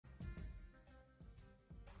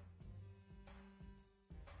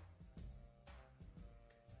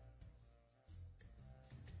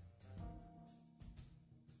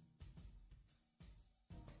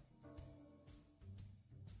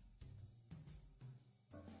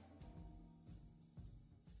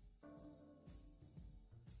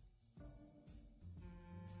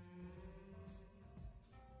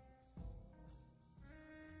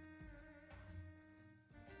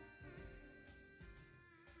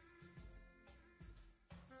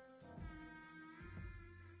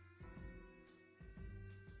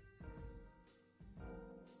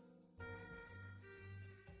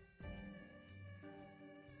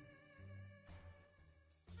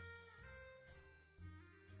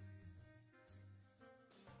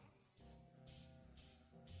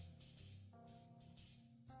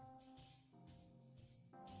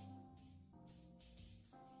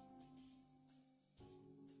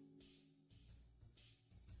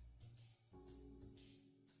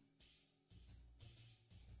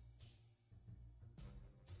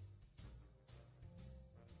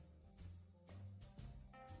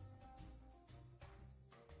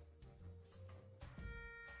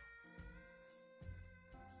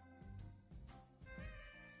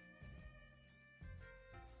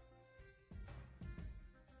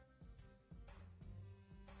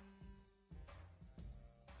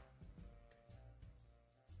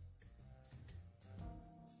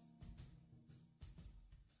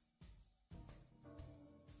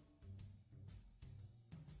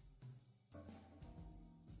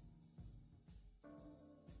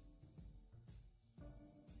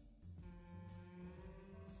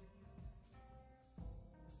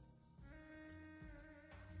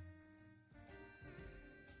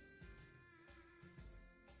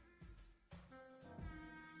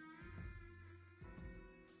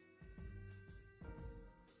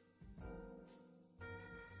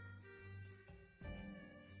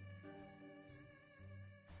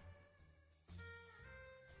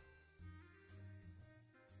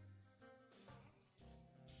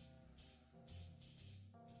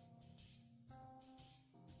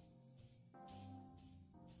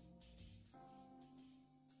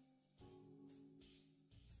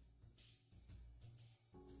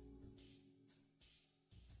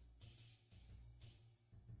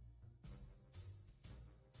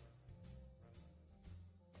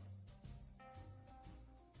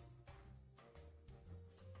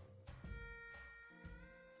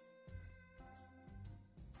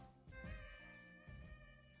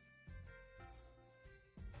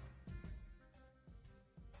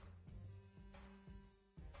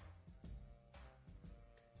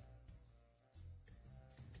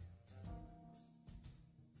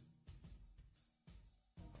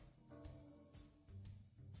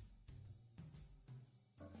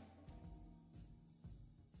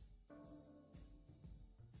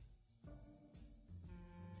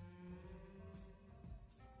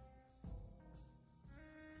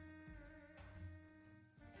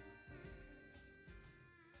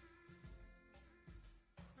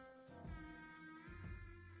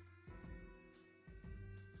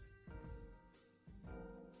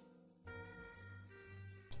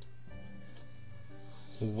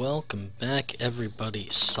Welcome back, everybody.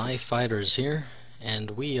 Sci-Fighters here,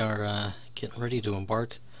 and we are getting ready to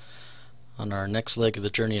embark on our next leg of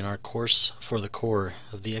the journey in our course for the core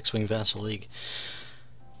of the X-Wing Vassal League.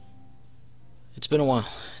 It's been a while.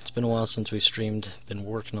 It's been a while since we've streamed. Been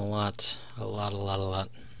working a lot.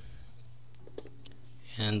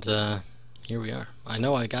 And here we are. I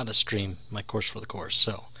know I gotta stream my course for the course,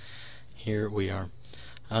 so here we are.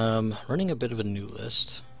 Running a bit of a new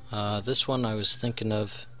list. This one I was thinking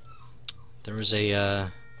of, there was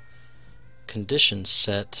a condition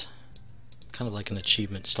set, kind of like an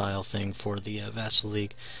achievement style thing for the Vassal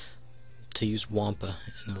League, to use Wampa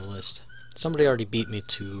in the list. Somebody already beat me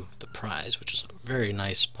to the prize, which is a very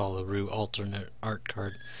nice Paulo Rue alternate art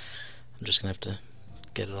card. I'm just going to have to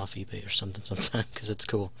get it off eBay or something sometime, because it's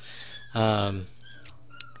cool. But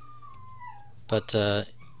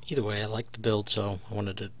either way, I like the build, so I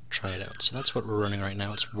wanted to try it out. So that's what we're running right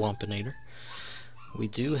now. It's Wampinator. We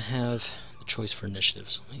do have the choice for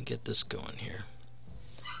initiatives. Let me get this going here.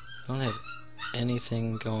 I don't have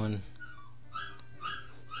anything going.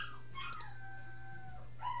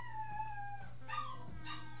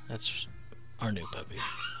 That's our new puppy.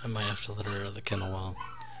 I might have to let her out of the kennel while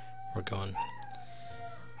we're going.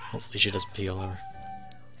 Hopefully she doesn't pee all over,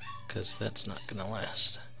 because that's not gonna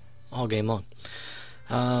last all game long.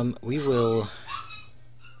 We will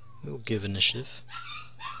give initiative,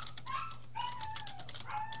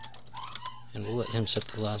 and we'll let him set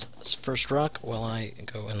the first rock while I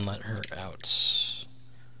go and let her out.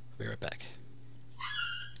 I'll be right back.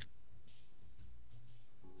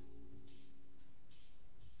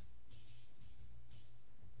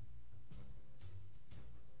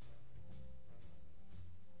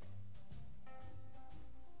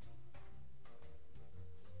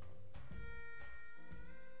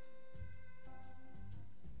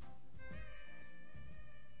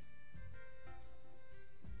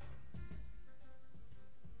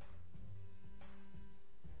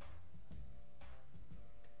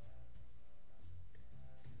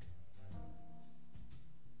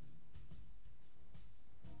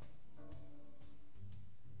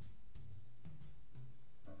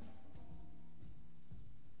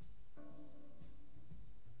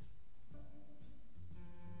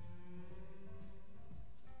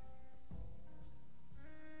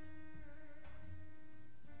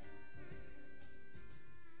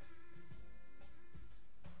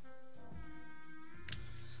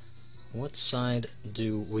 What side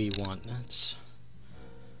do we want? That's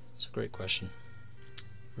a great question.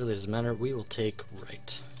 Really doesn't matter. We will take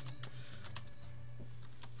right.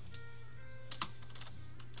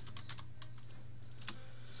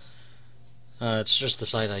 It's just the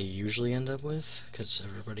side I usually end up with, because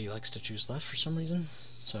everybody likes to choose left for some reason.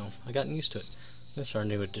 So I gotten used to it. This is our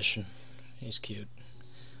new addition. He's cute.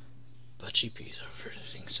 Butchie peas over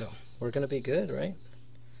everything. So we're gonna be good, right?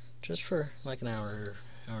 Just for like an hour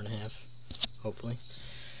and a half, hopefully.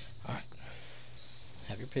 Alright.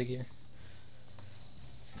 Have your pig here.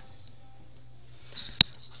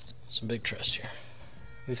 Some big trust here.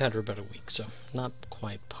 We've had her about a week, so not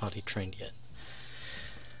quite potty trained yet.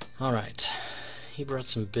 Alright. He brought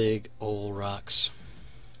some big old rocks.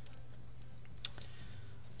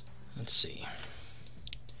 Let's see.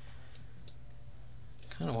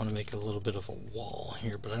 Kinda want to make a little bit of a wall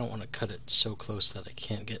here, but I don't want to cut it so close that I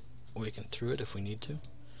can't get waken through it if we need to.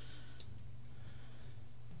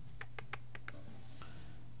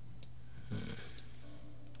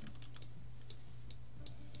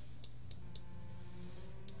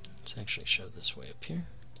 Let's actually shove this way up here.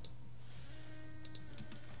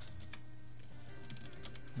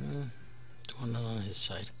 Doing it on his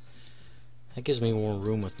side. That gives me more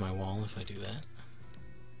room with my wall if I do that.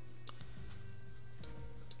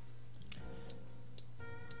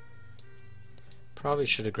 Probably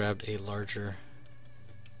should have grabbed a larger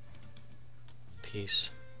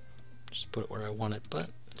piece. Just put it where I want it,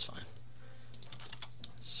 but it's fine.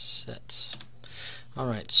 Set.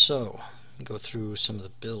 Alright, so go through some of the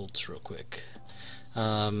builds real quick.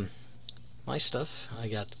 My stuff, I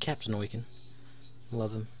got Captain Awaken.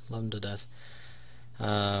 Love him to death.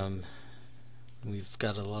 We've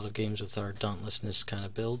got a lot of games with our Dauntlessness kind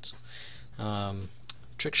of builds.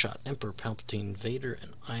 Trick Shot, Emperor, Palpatine, Vader,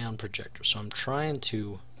 and Ion Projector. So I'm trying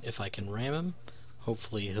to, if I can ram him,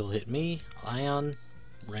 hopefully he'll hit me. Ion,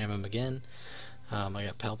 ram him again. I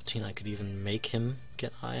got Palpatine. I could even make him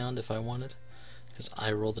get Ioned if I wanted, because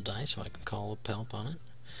I roll the die, so I can call a Palp on it.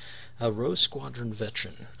 Rose Squadron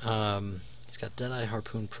Veteran. He's got Deadeye,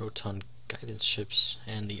 Harpoon, Proton, Guidance Ships,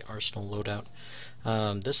 and the Arsenal loadout.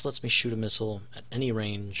 This lets me shoot a missile at any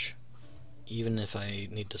range, even if I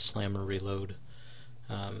need to slam or reload.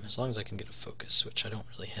 as long as I can get a focus, which I don't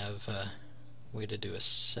really have a way to do a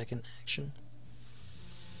second action.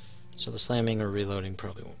 So the slamming or reloading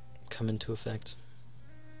probably won't come into effect.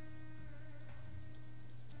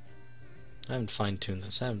 I haven't fine-tuned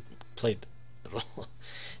this. I haven't played it at all.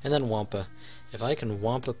 And then Wampa. If I can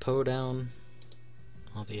Wampa Poe down,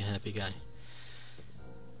 I'll be a happy guy.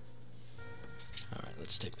 Alright,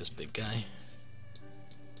 let's take this big guy.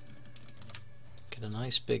 Get a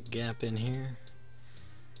nice big gap in here.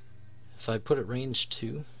 If I put it range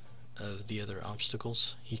 2 of the other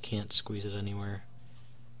obstacles, he can't squeeze it anywhere.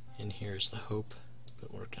 And here's the hope,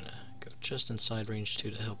 but we're gonna go just inside range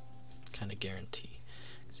 2 to help kind of guarantee.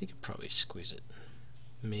 Because he could probably squeeze it.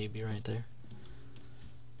 Maybe right there.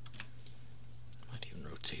 Might even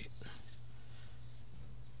rotate.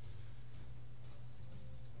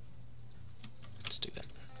 Let's do that.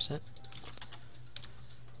 Set.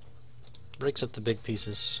 Breaks up the big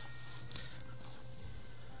pieces.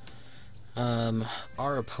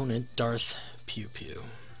 Our opponent, DarthPewPew.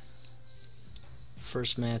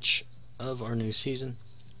 First match of our new season.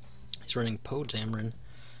 He's running Poe Dameron,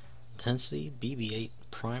 Intensity, BB-8,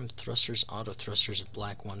 Prime Thrusters, Auto Thrusters,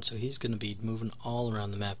 Black 1, so he's going to be moving all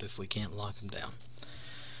around the map if we can't lock him down.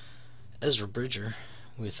 Ezra Bridger,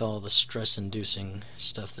 with all the stress-inducing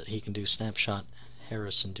stuff that he can do, Snapshot,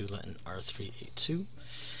 Harrison Dula, and R382.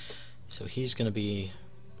 So he's going to be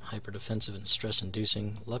hyper-defensive and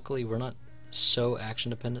stress-inducing. Luckily, we're not so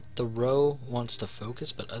action-dependent. The row wants to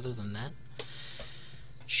focus, but other than that,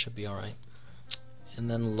 should be alright.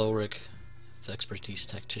 And then Lowrick, the Expertise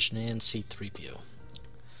Tactician, and C3PO.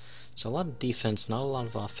 So a lot of defense, not a lot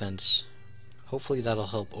of offense. Hopefully that'll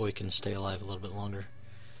help Oiken stay alive a little bit longer.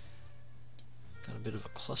 Got a bit of a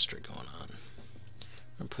cluster going on.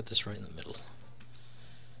 I'm going to put this right in the middle,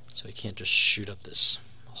 so he can't just shoot up this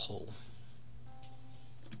hole.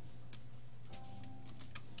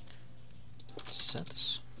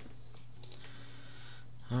 Sets.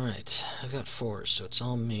 Alright, I've got 4, so it's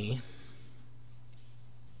all me.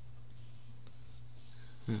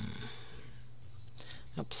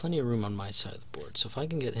 Got plenty of room on my side of the board, so if I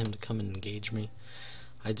can get him to come and engage me.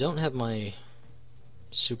 I don't have my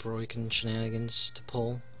Super Oiken shenanigans to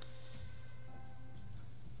pull.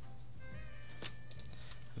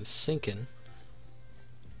 I'm thinking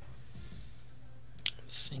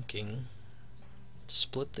to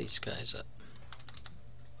split these guys up.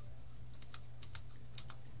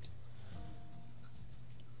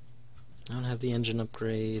 I don't have the engine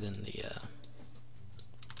upgrade and the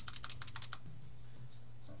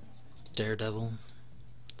Daredevil.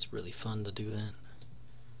 It's really fun to do that.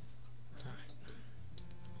 Alright.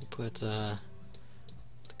 We'll put the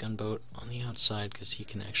gunboat on the outside because he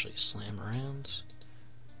can actually slam around.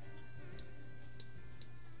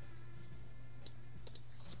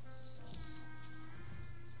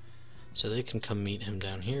 So they can come meet him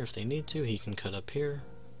down here if they need to. He can cut up here.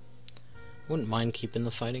 Wouldn't mind keeping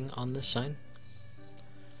the fighting on this side.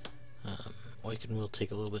 Oiken will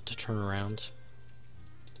take a little bit to turn around.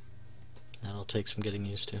 That'll take some getting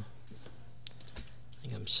used to. I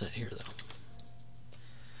think I'm set here though.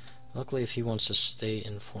 Luckily, if he wants to stay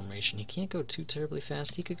in formation, he can't go too terribly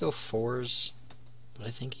fast. He could go 4s, but I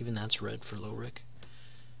think even that's red for Lowrick.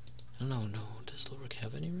 No, does Lowrick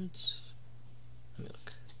have any reds? Let me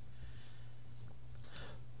look.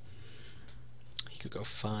 He could go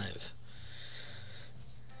 5.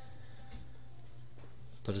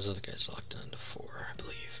 But his other guy's locked down to 4, I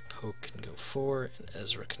believe. Poe can go 4, and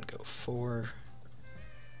Ezra can go 4.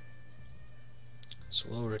 So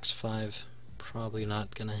Lowrick's 5. Probably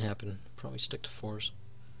not gonna happen. Probably stick to 4s.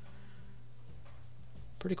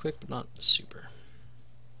 Pretty quick, but not super.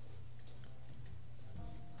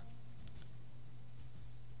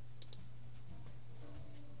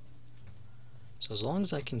 So as long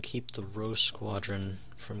as I can keep the row squadron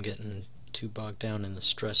from getting too bogged down in the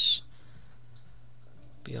stress,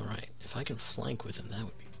 be alright. If I can flank with him, that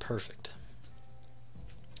would be perfect.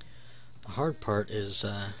 The hard part is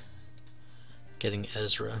getting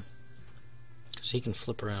Ezra, because he can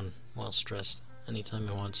flip around while stressed anytime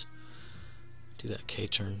he wants. Do that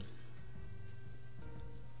K-turn.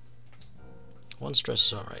 One stress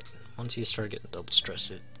is alright. Once you start getting double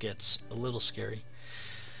stress, it gets a little scary.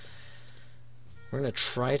 We're going to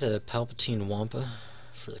try to Palpatine Wampa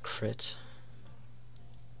for the crit.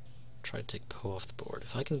 Try to take Poe off the board.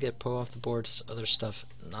 If I can get Poe off the board, his other stuff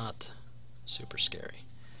not super scary.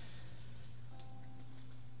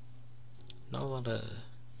 Not a lot of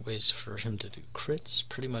ways for him to do crits.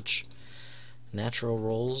 Pretty much natural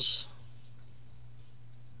rolls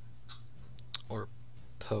or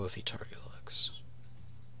Poe if he target locks.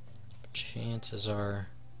 Chances are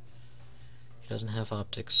doesn't have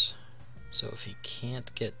optics, so if he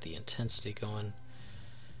can't get the intensity going,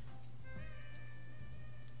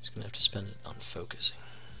 he's going to have to spend it on focusing.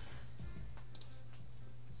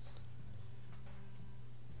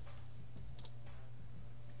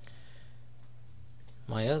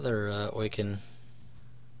 My other Oiken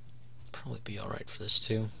probably be alright for this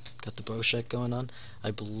too. Got the Bowsheck going on.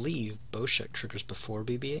 I believe Bowsheck triggers before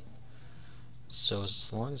BB-8, so as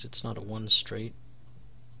long as it's not a one straight,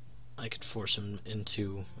 I could force him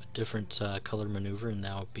into a different color maneuver, and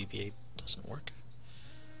now BB-8 doesn't work.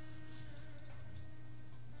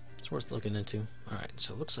 It's worth looking into. Alright,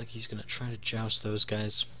 so it looks like he's going to try to joust those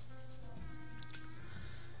guys.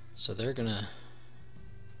 So they're going to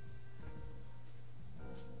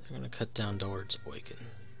cut down towards Oiken.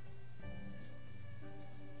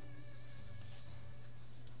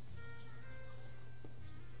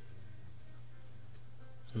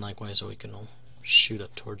 And likewise, Oiken will shoot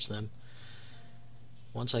up towards them.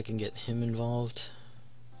 Once I can get him involved,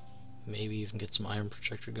 maybe even get some iron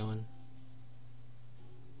projector going.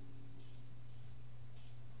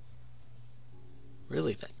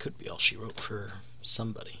 Really, that could be all she wrote for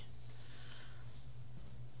somebody.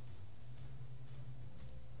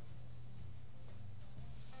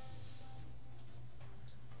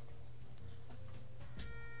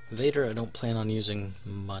 Vader I don't plan on using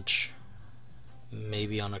much.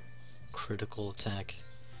 Maybe on a critical attack.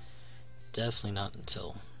 Definitely not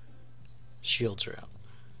until shields are out.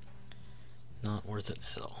 Not worth it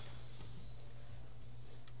at all.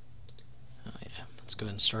 Oh yeah, let's go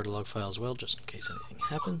ahead and start a log file as well, just in case anything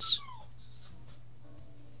happens.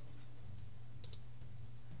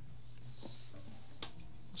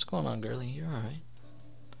 What's going on, girlie? You're alright.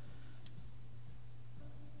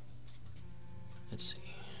 Let's see.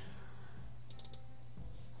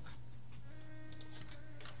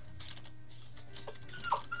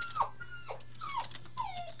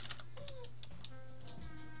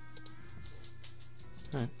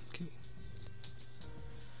 Alright, cool.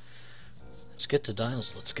 Let's get to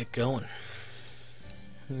dials, let's get going.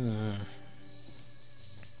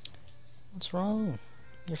 What's wrong?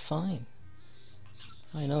 You're fine.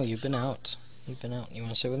 I know, you've been out. You've been out. You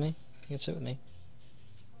wanna sit with me? You can sit with me.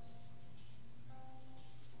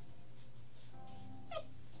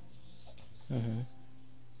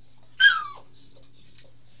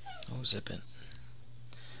 Oh, zip it.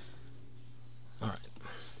 Alright.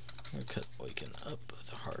 We're going to cut Oiken up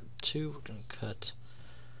with a hard 2. We're going to cut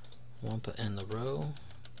Wampa and the row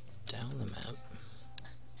down the map.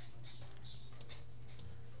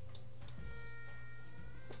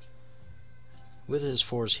 With his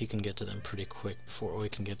 4s, he can get to them pretty quick before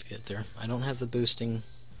Oiken can get there. I don't have the boosting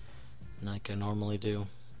like I normally do.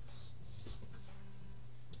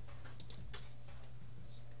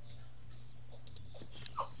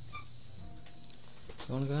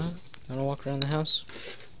 You wanna go out? You wanna walk around the house?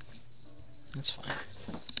 That's fine.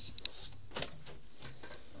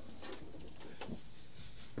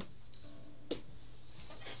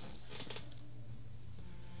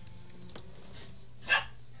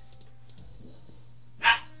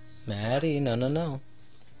 Maddie, no, no, no.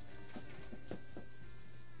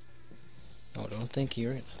 Oh, don't think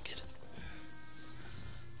you're gonna get it.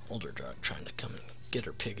 Older dog trying to come and get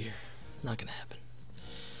her pig here. Not gonna happen.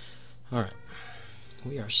 Alright.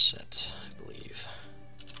 We are set, I believe.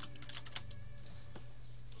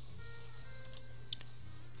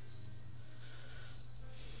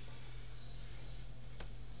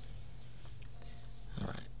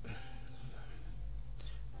 Alright.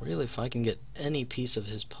 Really, if I can get any piece of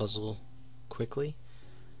his puzzle quickly,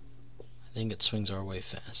 I think it swings our way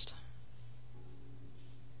fast.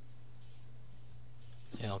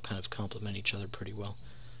 They all kind of complement each other pretty well.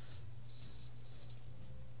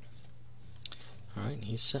 Alright,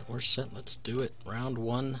 he's set, we're set, let's do it. Round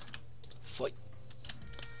 1, fight.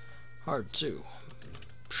 Hard 2.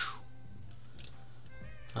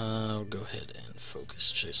 I'll go ahead and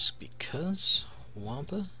focus just because.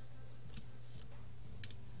 Wampa.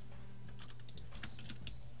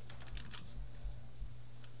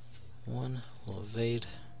 One will evade.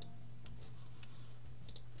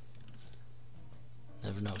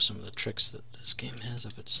 Never know some of the tricks that this game has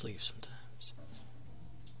up its sleeve sometimes.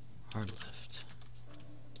 Hard left.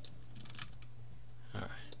 Alright.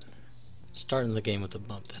 Starting the game with a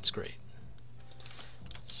bump, that's great.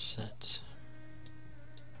 Set.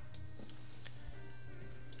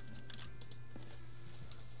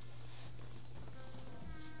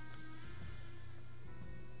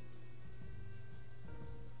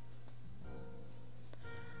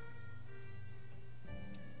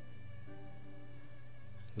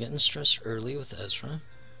 Getting stressed early with Ezra.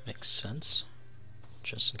 Makes sense.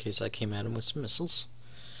 just in case I came at him with some missiles.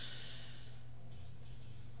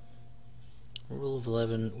 Rule of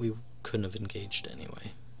 11, we couldn't have engaged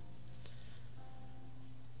anyway.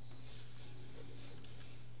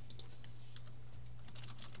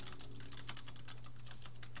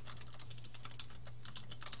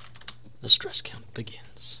 The stress count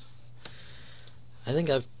begins. I think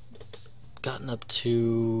I've gotten up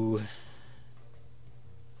to... have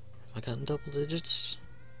I gotten double digits?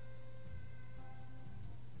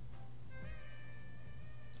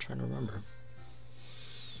 I'm trying to remember.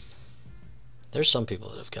 There's some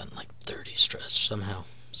people that have gotten like 30 stress somehow,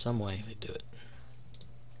 some way they do it.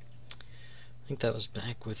 I think that was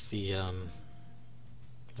back with the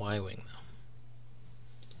Y-Wing though.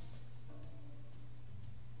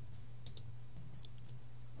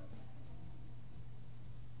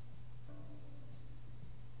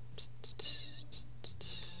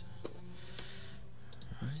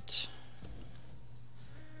 Alright.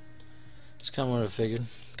 That's kind of what I figured.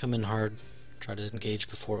 Come in hard. Try to engage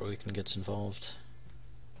before Awaken gets involved.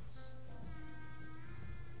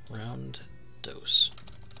 Round dose.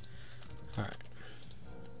 Alright.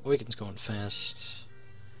 Awaken's going fast.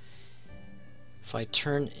 If I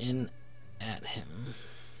turn in at him,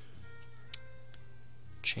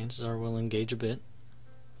 chances are we'll engage a bit.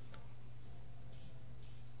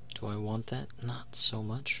 Do I want that? Not so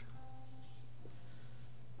much.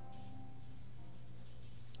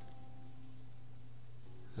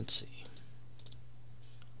 Let's see.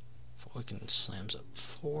 Awaken slams up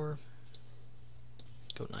 4.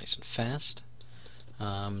 Go nice and fast.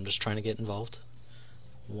 Just trying to get involved.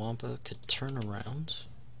 Wampa could turn around.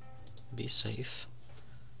 Be safe.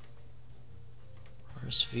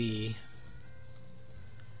 RSV.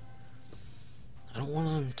 I don't want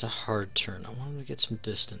him to hard turn. I want him to get some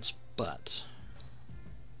distance, but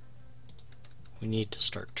we need to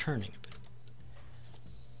start turning a bit.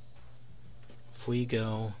 If we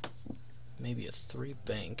go maybe a 3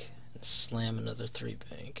 bank and slam another 3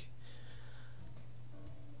 bank,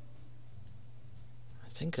 I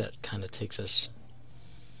think that kind of takes us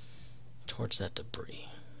towards that debris.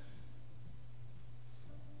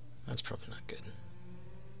 That's probably not good.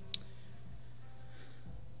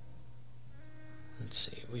 Let's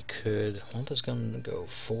see, we could... Wampa's going to go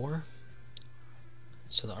 4,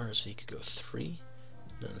 so the RSV could go 3,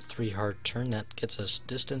 then a 3 hard turn. That gets us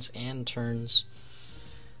distance and turns,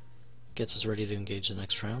 gets us ready to engage the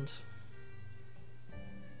next round.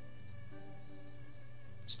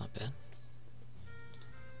 It's not bad.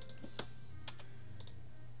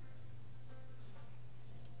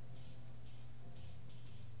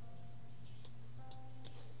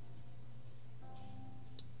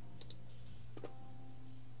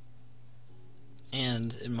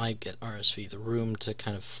 And it might get RSV the room to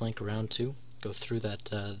kind of flank around too. Go through that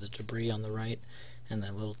the debris on the right and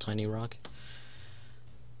that little tiny rock.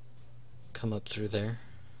 Come up through there.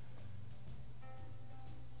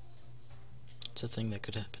 It's a thing that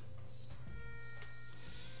could happen.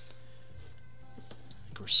 I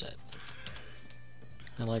think we're set.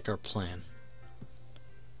 I like our plan.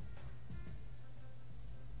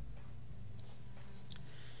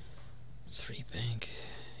 Three bank.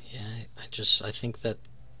 Yeah, I think that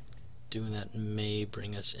doing that may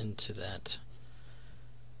bring us into that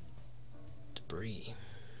debris.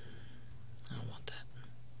 I don't want that.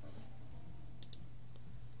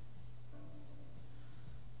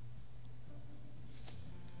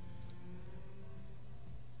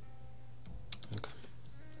 Okay,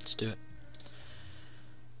 let's do it.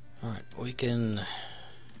 Alright, we can,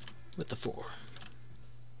 with the 4,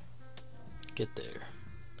 get there.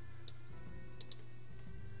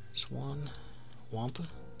 There's 1 Wampa.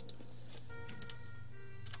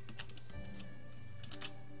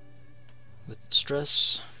 With the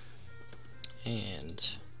stress and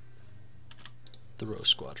the row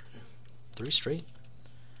squadron. 3 straight.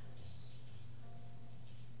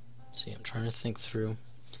 See, I'm trying to think through.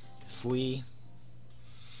 If we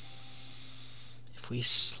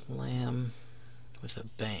slam with a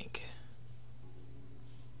bank,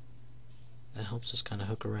 that helps us kind of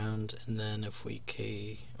hook around, and then if we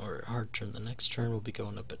K or hard turn the next turn, we'll be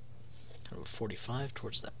going up at kind of 45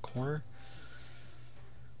 towards that corner.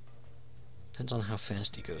 Depends on how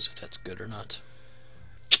fast he goes, if that's good or not.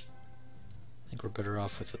 I think we're better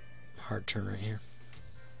off with a hard turn right here.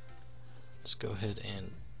 Let's go ahead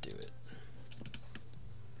and do it.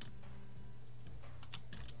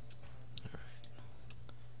 Alright.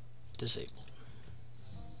 Disabled.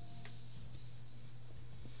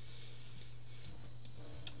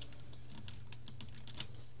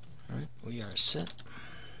 Alright, we are set.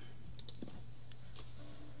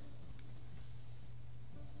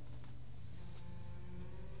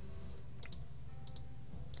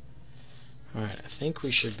 Alright, I think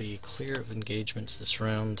we should be clear of engagements this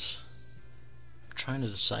round. I'm trying to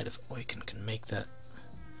decide if Oiken can make that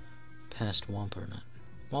past Wampa or not.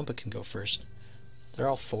 Wampa can go first. They're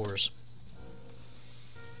all 4s.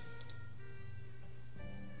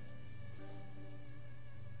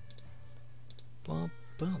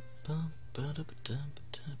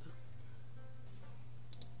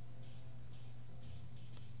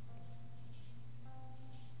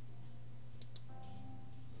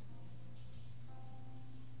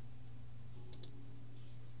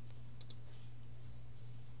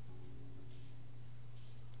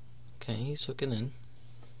 Okay, he's hooking in.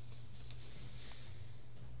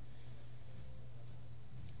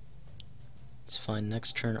 It's fine.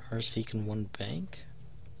 Next turn, RSV can 1 bank.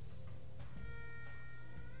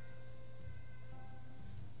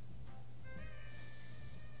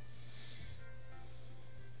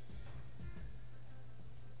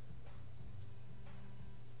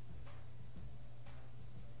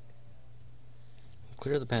 We'll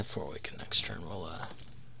clear the path for Oiken next turn. We'll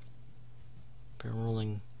barrel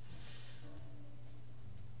rolling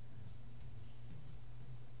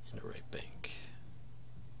into right bank.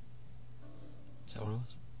 Is that what it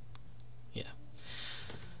was? Yeah.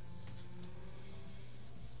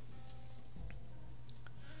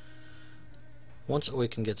 Once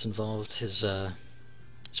Oiken gets involved, his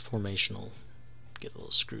formation will get a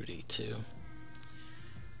little screwedy too.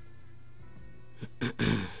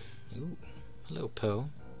 Ooh, hello, Poe.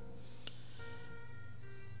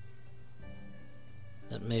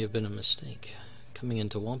 That may have been a mistake, coming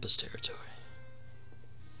into Wampa's territory.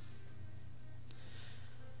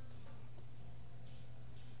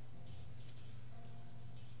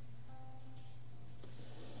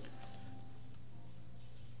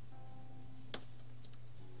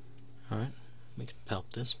 Alright, we can palp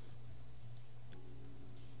this.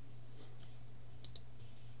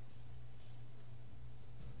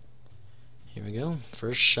 Here we go,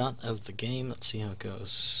 first shot of the game. Let's see how it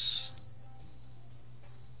goes.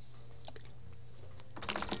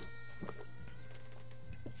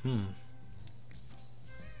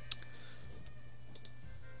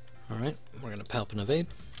 Alright, we're gonna palp and evade,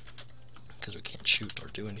 because we can't shoot or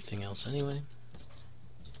do anything else anyway.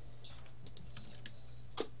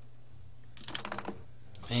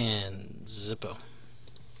 And Zippo.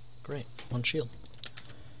 Great, 1 shield.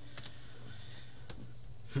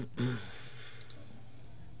 That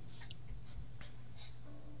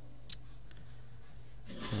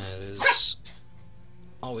is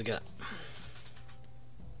all we got.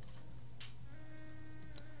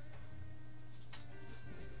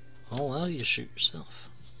 I'll allow you to shoot yourself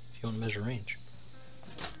if you want to measure range.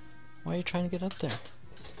 Why are you trying to get up there?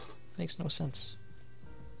 Makes no sense.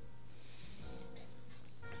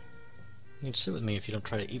 You'd sit with me if you don't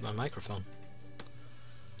try to eat my microphone.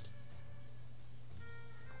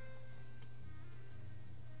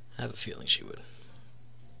 I have a feeling she would.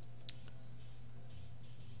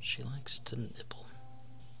 She likes to nibble.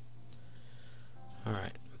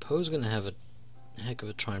 Alright, Poe's gonna have a heck of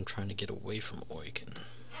a time trying to get away from Oiken.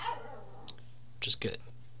 Which is good.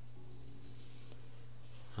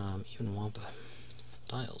 Even Wampa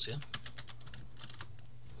dials, yeah?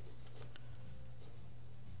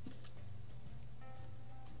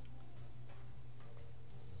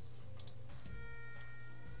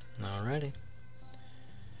 Alrighty.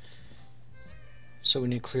 So we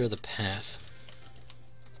need to clear the path.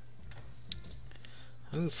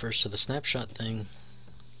 I'll move first, so the snapshot thing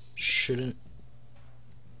shouldn't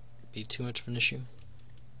be too much of an issue.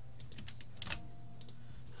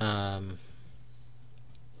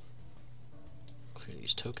 Clear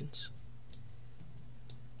these tokens.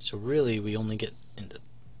 So really we only get into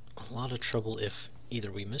a lot of trouble if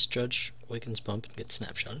either we misjudge Oiken's bump and get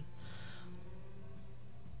snapshotted,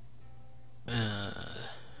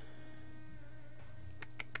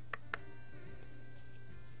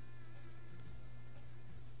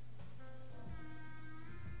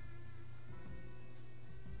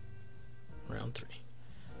 round 3.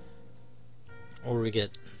 Or we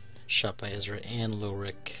get shot by Ezra and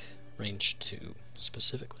Lilric range 2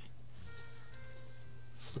 specifically.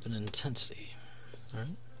 Flippin' intensity.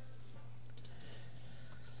 Alright.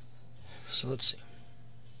 So let's see.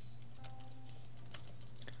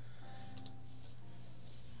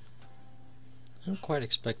 I don't quite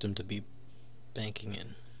expect him to be banking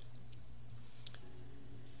in.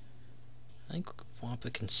 I think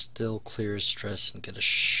Wampa can still clear his stress and get a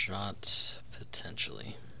shot,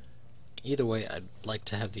 potentially. Either way, I'd like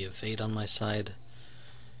to have the evade on my side.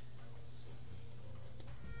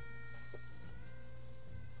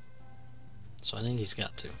 So I think he's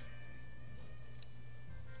got to.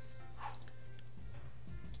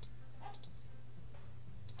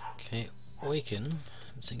 Awaken,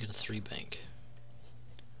 I'm thinking a 3 bank.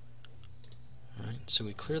 Alright, so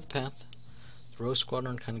we clear the path. The row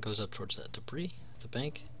squadron kind of goes up towards that debris. The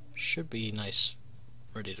bank should be nice,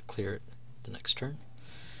 ready to clear it the next turn.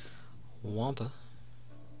 Wampa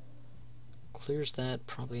clears that,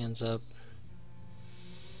 probably ends up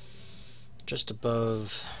just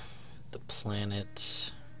above the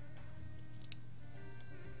planet.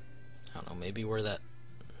 I don't know, maybe where that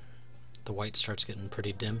the white starts getting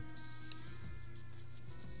pretty dim.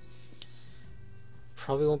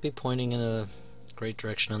 Probably won't be pointing in a great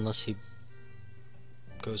direction unless he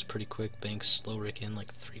goes pretty quick, banks slow Rick in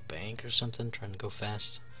like 3 bank or something, trying to go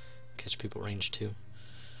fast, catch people range 2.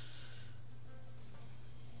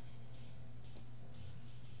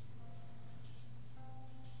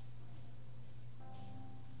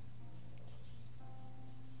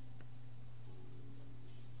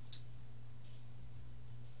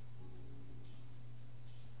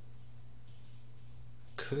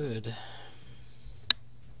 Could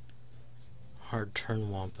hard turn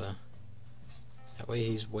Wampa. That way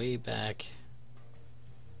he's way back.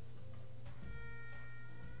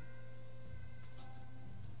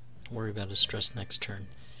 Worry about his stress next turn.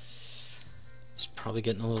 It's probably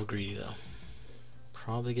getting a little greedy though.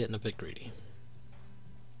 Probably getting a bit greedy.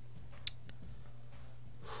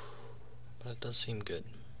 But it does seem good.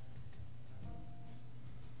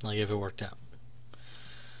 Like if it worked out.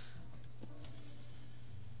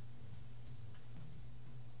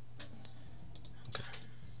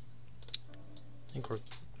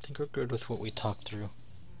 I think we're good with what we talked through. What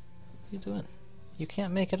are you doing? You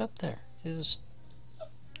can't make it up there. It is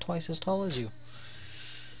twice as tall as you.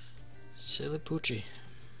 Silly poochie.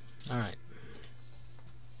 Alright.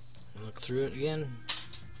 Look through it again.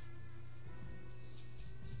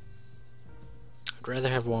 I'd rather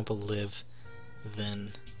have Wampa live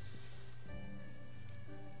than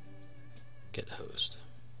get hosed.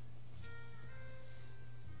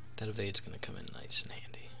 That evade's gonna come in nice and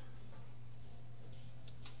handy.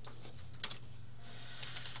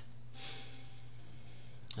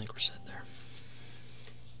 I think we're set there.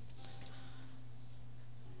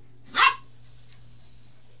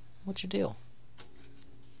 What's your deal?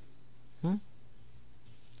 Got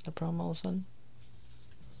a problem all of a sudden?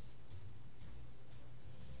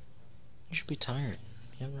 You should be tired.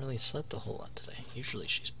 You haven't really slept a whole lot today. Usually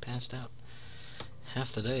she's passed out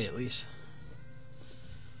half the day at least.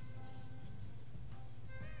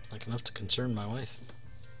 Like enough to concern my wife.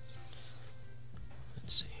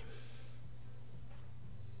 Let's see.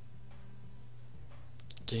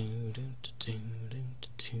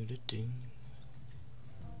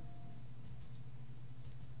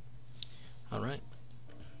 Alright,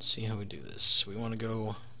 let's see how we do this. We want to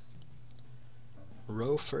go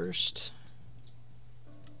row first,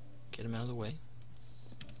 get him out of the way.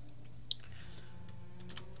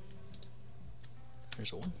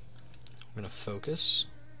 There's a one. I'm going to focus.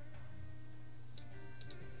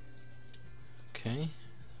 Okay,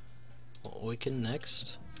 we'll awaken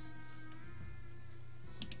next.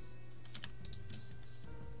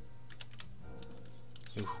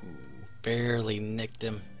 Ooh, barely nicked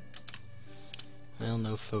him. Well,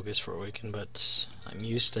 no focus for Awaken, but I'm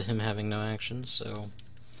used to him having no actions, so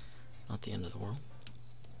not the end of the world.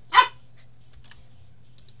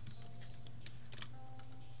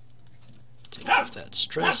 Take off that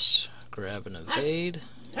stress, grab an evade,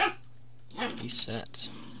 be set.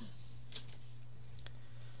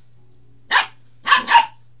 Yeah,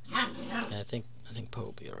 I think Poe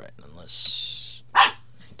will be alright unless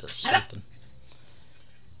he does something.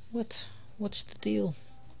 What's the deal?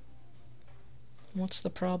 What's the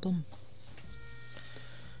problem?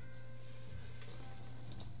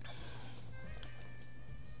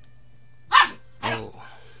 Oh.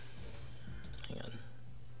 Hang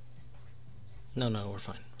on. No, we're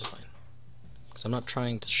fine. We're fine. Because I'm not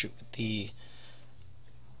trying to shoot the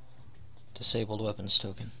disabled weapons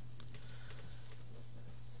token.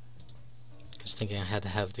 I was thinking I had to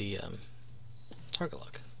have the target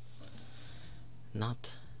lock.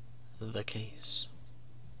 Not the case.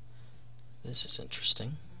 This is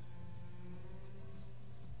interesting.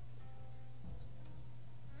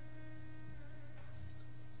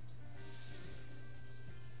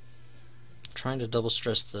 Trying to double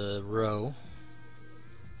stress the row.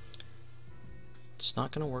 It's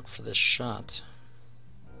not going to work for this shot.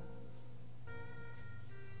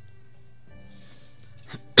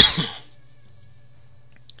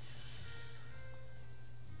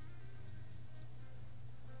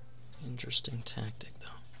 Interesting tactic, though.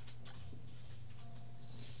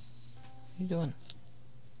 What are you doing?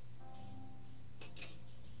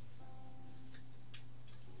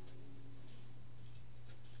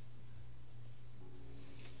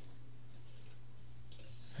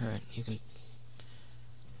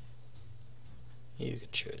 You can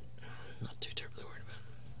chew it. Not too terribly worried about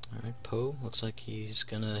it. Alright, Poe, looks like he's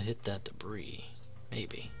gonna hit that debris.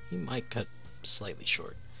 Maybe. He might cut slightly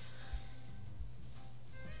short.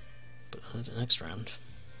 But the next round.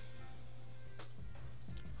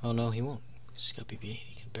 Oh no, he won't. He's got BB-8.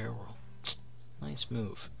 He can barrel roll. Nice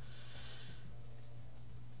move.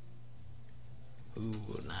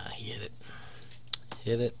 Ooh, nah, he hit it.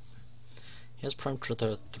 Hit it. He has prime blah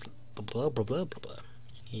blah blah blah blah.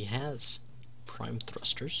 He has prime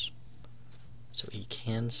thrusters, so he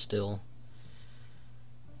can still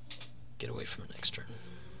get away from it next turn.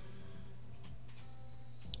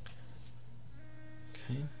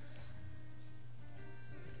 Okay.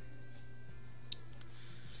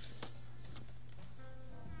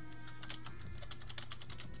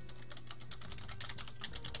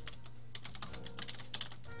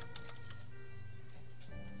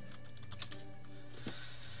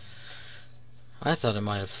 I thought it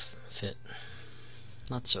might have fit.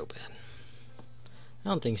 Not so bad. I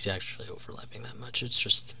don't think he's actually overlapping that much. It's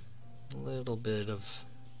just a little bit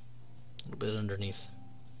underneath.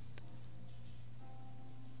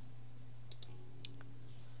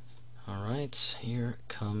 Alright, here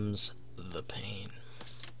comes the pain.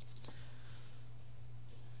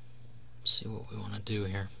 Let's see what we want to do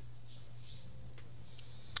here.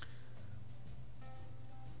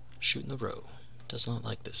 Shoot in the row. Does not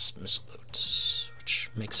like this missile boat, which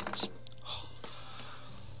makes sense.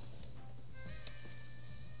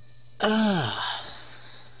 Ah.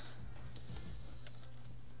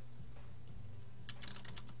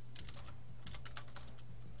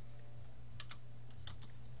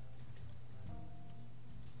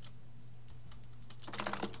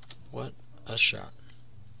 What a shot.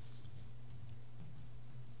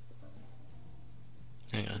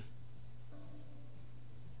 Hang on.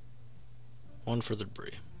 One for the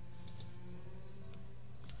debris.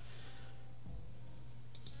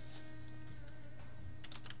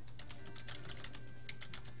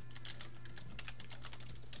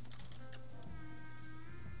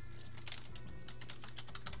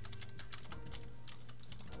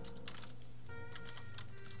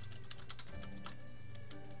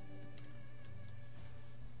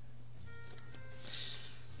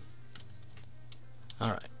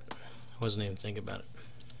 Alright. Wasn't even thinking about it.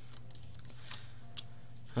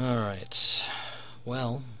 Alright.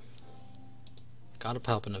 Well, gotta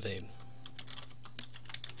pop and evade.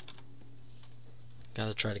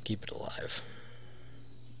 Gotta try to keep it alive.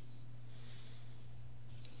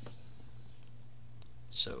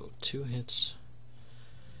 So, 2 hits.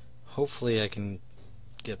 Hopefully I can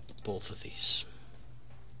get both of these.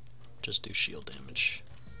 Just do shield damage.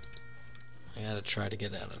 I gotta try to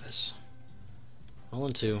get out of this.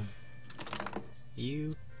 Rolling 2.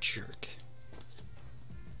 You jerk.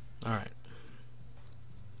 Alright.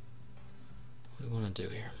 What do we want to do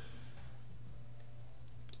here?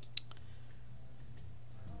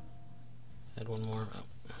 Add one more. Oh.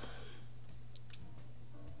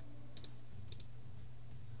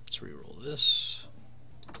 Let's reroll this.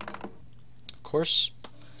 Of course.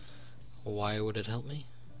 Why would it help me?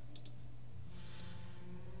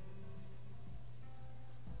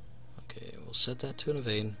 Okay, we'll set that to an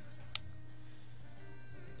evade.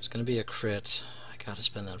 It's gonna be a crit. I gotta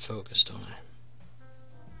spend that focus, don't I?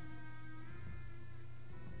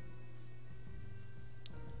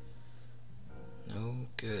 No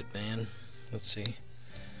good, man. Let's see.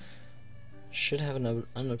 Should have an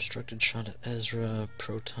unobstructed shot at Ezra,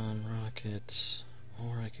 proton rockets,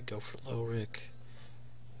 or I could go for Lorik,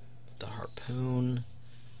 the harpoon,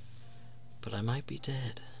 but I might be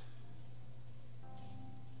dead.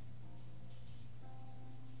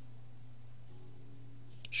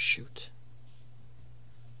 Shoot.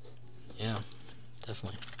 Yeah,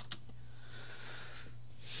 definitely.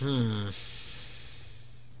 I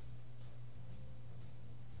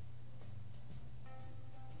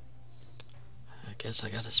guess I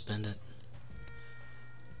gotta spend it.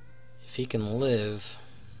 If he can live,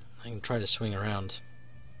 I can try to swing around.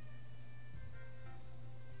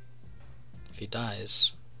 If he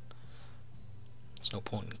dies, there's no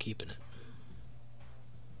point in keeping it.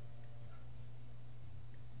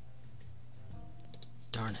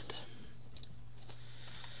 Darn it.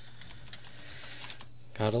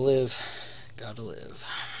 Gotta live. Gotta live.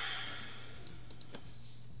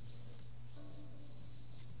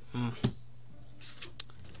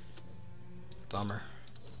 Bummer.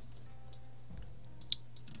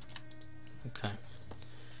 Okay.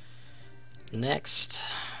 Next.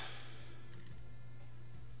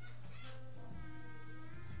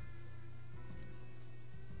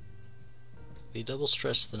 Be double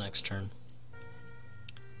stressed the next turn.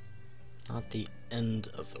 Not the end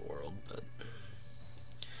of the world, but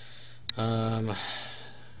My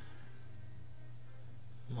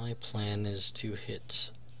plan is to hit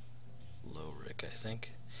Lowrick, I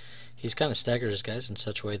think. He's kind of staggered his guys in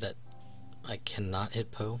such a way that I cannot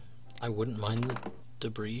hit Poe. I wouldn't mind the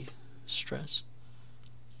debris stress.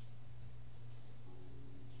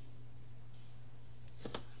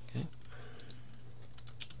 Okay.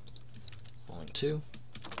 Rolling 2.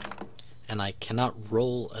 And I cannot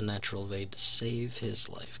roll a natural evade to save his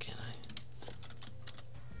life, can I?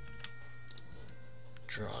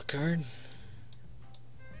 Draw a card.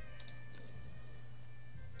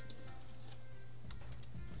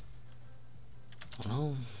 Oh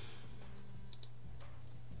no.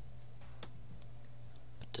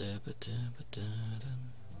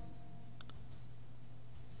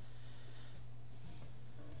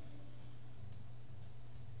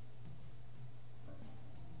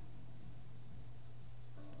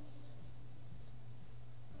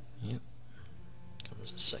 Yep.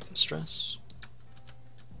 Comes the second stress.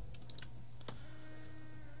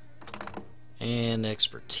 And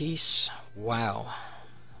expertise. Wow.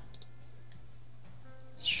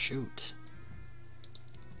 Shoot.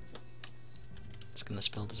 It's gonna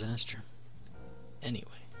spell disaster. Anyway.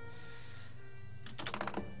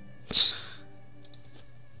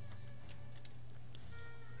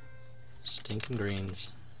 Stinking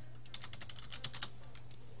greens.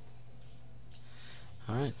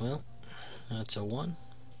 Alright, well, that's a 1,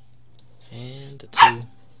 and a 2,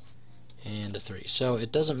 and a 3. So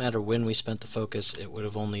it doesn't matter when we spent the focus, it would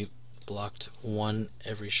have only blocked 1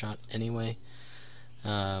 every shot anyway.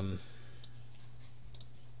 Got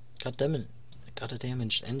a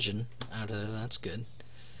damaged engine out of there, that's good.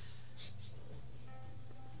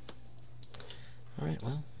 Alright,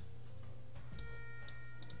 well.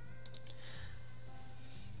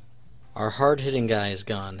 Our hard-hitting guy is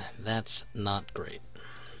gone. That's not great.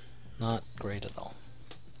 Not great at all.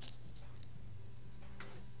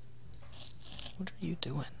 What are you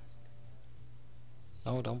doing?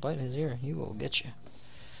 Oh, don't bite his ear. He will get you.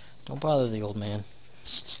 Don't bother the old man.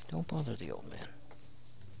 Don't bother the old man.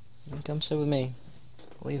 You can come sit with me.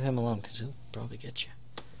 Leave him alone, because he'll probably get you.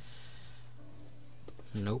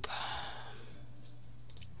 Nope.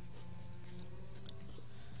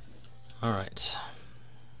 Alright.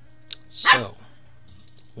 So,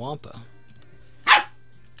 Wampa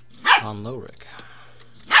on Lowrick.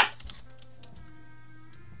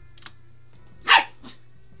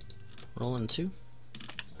 Rolling 2.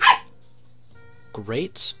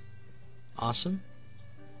 Great. Awesome.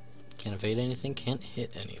 Can't evade anything, can't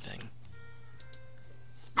hit anything.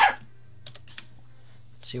 Let's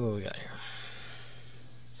see what we got here.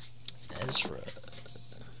 Ezra.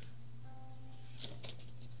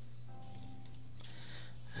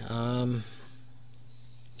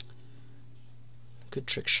 Good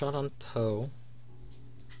trick shot on Poe.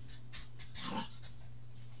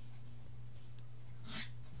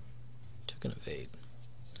 Took an evade.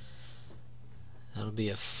 That'll be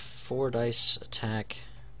a 4 dice attack.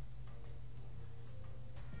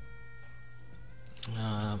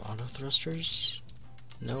 Auto thrusters?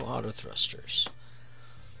 No auto thrusters.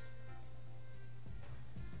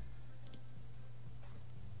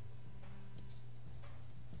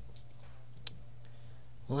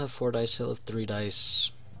 We'll have 4 dice, he'll have 3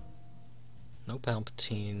 dice. No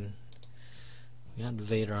Palpatine. We got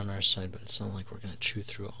Vader on our side, but it's not like we're gonna chew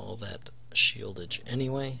through all that shieldage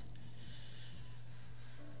anyway.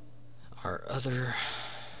 The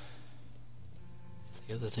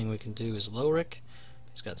other thing we can do is Lowrick.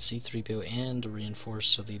 He's got C-3PO and reinforce,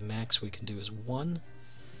 so the max we can do is 1.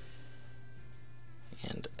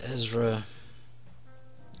 And Ezra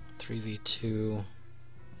 3v2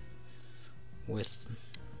 with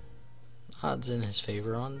odds in his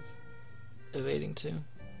favor on evading 2.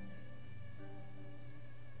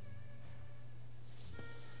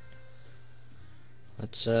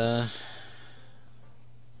 Let's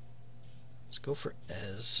go for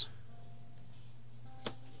Ez.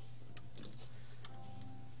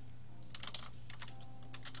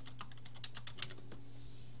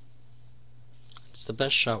 It's the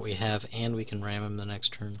best shot we have, and we can ram him the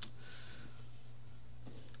next turn.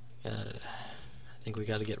 I think we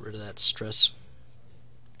got to get rid of that stress.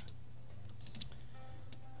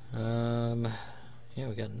 Yeah,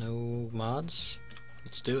 we got no mods.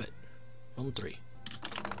 Let's do it. 1-3.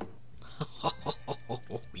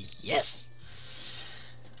 Yes.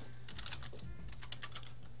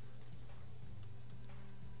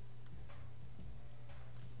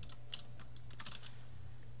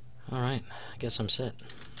 Alright, I guess I'm set.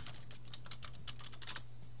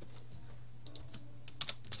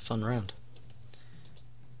 It's a fun round.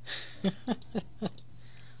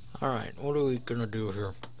 Alright, what are we gonna do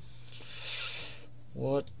here?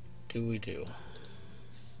 What do we do?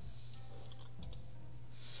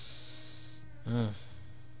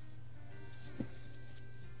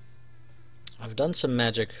 I've done some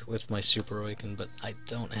magic with my Super Awaken, but I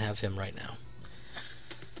don't have him right now.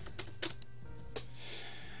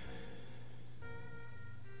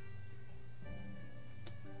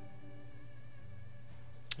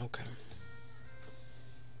 Okay.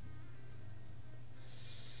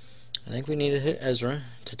 I think we need to hit Ezra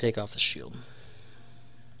to take off the shield.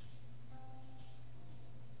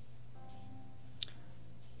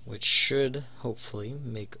 Which should, hopefully,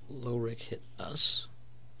 make Lorik hit us.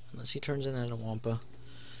 Unless he turns in at a Wampa.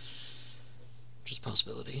 Which is a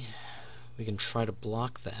possibility. We can try to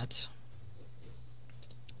block that.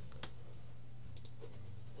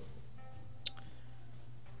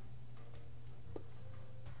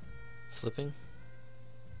 Flipping?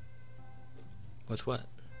 With what?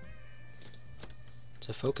 It's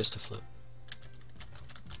a focus to flip.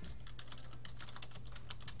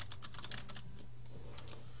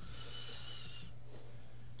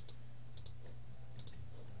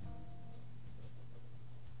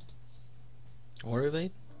 Or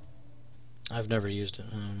evade? I've never used it.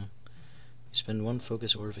 You spend one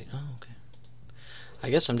focus or evade. Oh, okay. I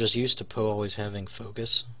guess I'm just used to Poe always having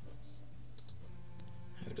focus.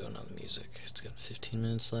 How are we doing on the music? It's got 15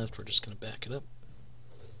 minutes left. We're just going to back it up.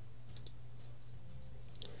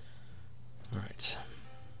 Alright.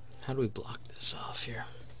 How do we block this off here?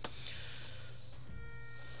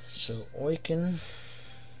 So, Oiken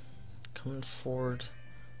coming forward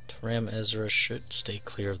to ram Ezra should stay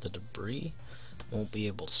clear of the debris. Won't be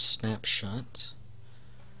able to snapshot.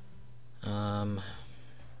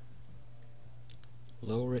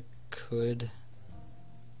 Lorik could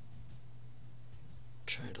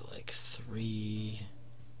try to like 3.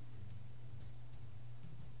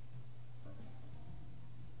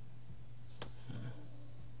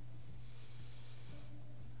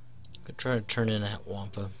 Could try to turn in at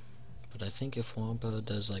Wampa, but I think if Wampa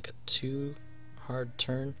does like a 2 hard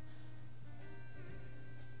turn,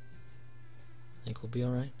 I think we'll be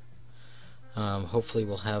alright. Hopefully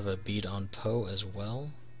we'll have a beat on Poe as well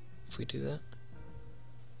if we do that.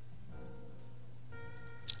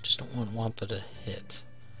 Just don't want Wampa to hit.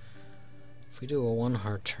 If we do a 1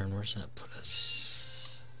 hard turn, where's that put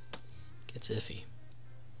us? Gets iffy.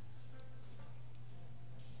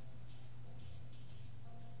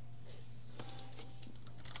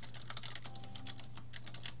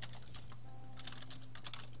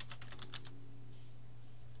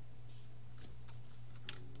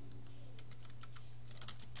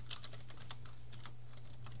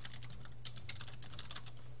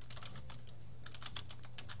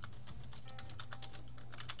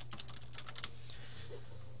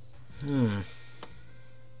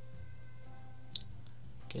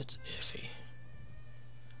 Gets iffy.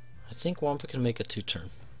 I think Wampa can make a 2 turn.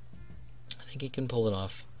 I think he can pull it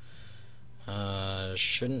off.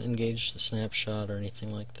 Shouldn't engage the snapshot or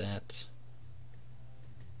anything like that.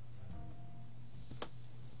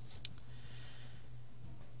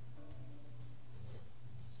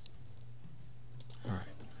 Alright.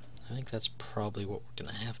 I think that's probably what we're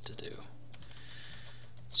going to have to do.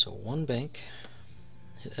 So 1 bank,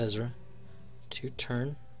 hit Ezra, 2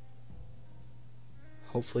 turn.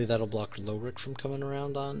 Hopefully that'll block Lorik from coming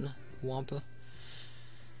around on Wampa.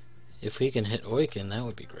 If we can hit Oiken, that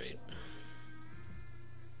would be great.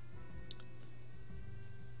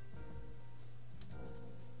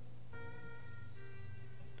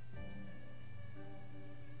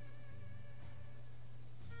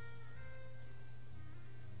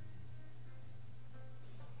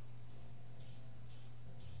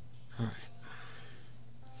 Alright.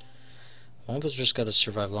 Wampa's just got to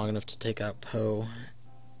survive long enough to take out Poe.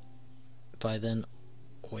 By then,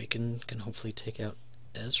 Oiken can hopefully take out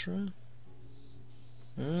Ezra?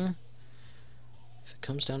 If it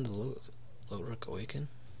comes down to Lorik Oiken,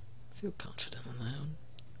 I feel confident on that one.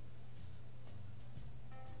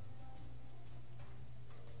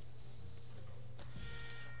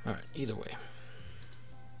 Alright, either way.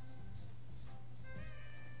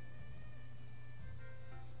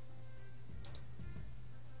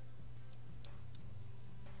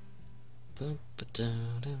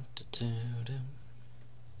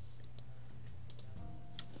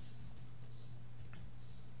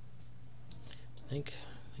 I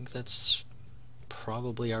think that's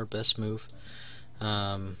probably our best move.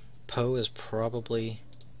 Poe is probably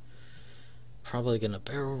gonna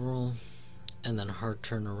barrel roll and then hard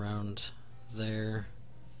turn around there.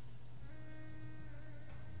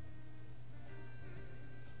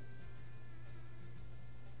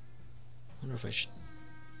 I wonder if I should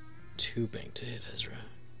 2 bank to hit Ezra.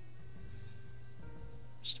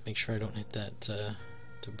 Just to make sure I don't hit that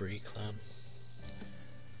debris cloud.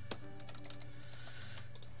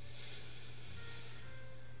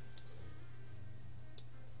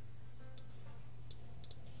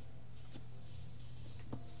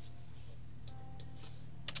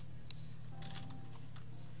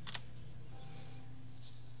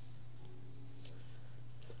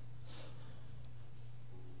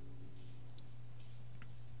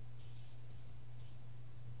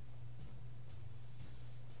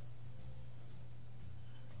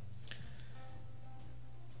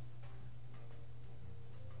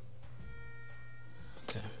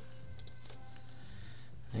 Okay.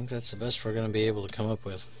 I think that's the best we're going to be able to come up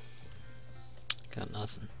with. Got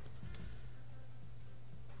nothing.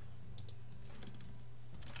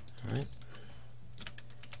 Alright.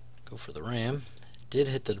 Go for the ram. Did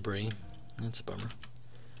hit the debris. That's a bummer.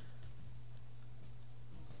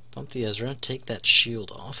 Bump the Ezra. Take that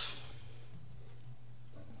shield off.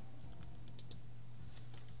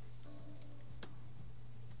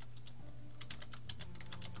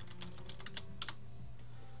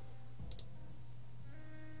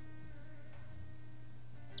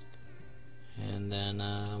 And then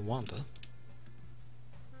Wampa.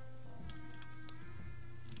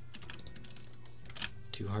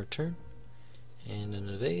 Two hard turn. And an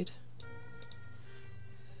evade.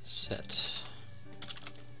 Set.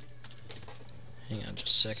 Hang on just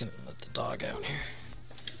a second. Let the dog out here.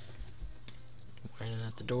 Running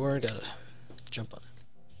at the door. Gotta jump on it.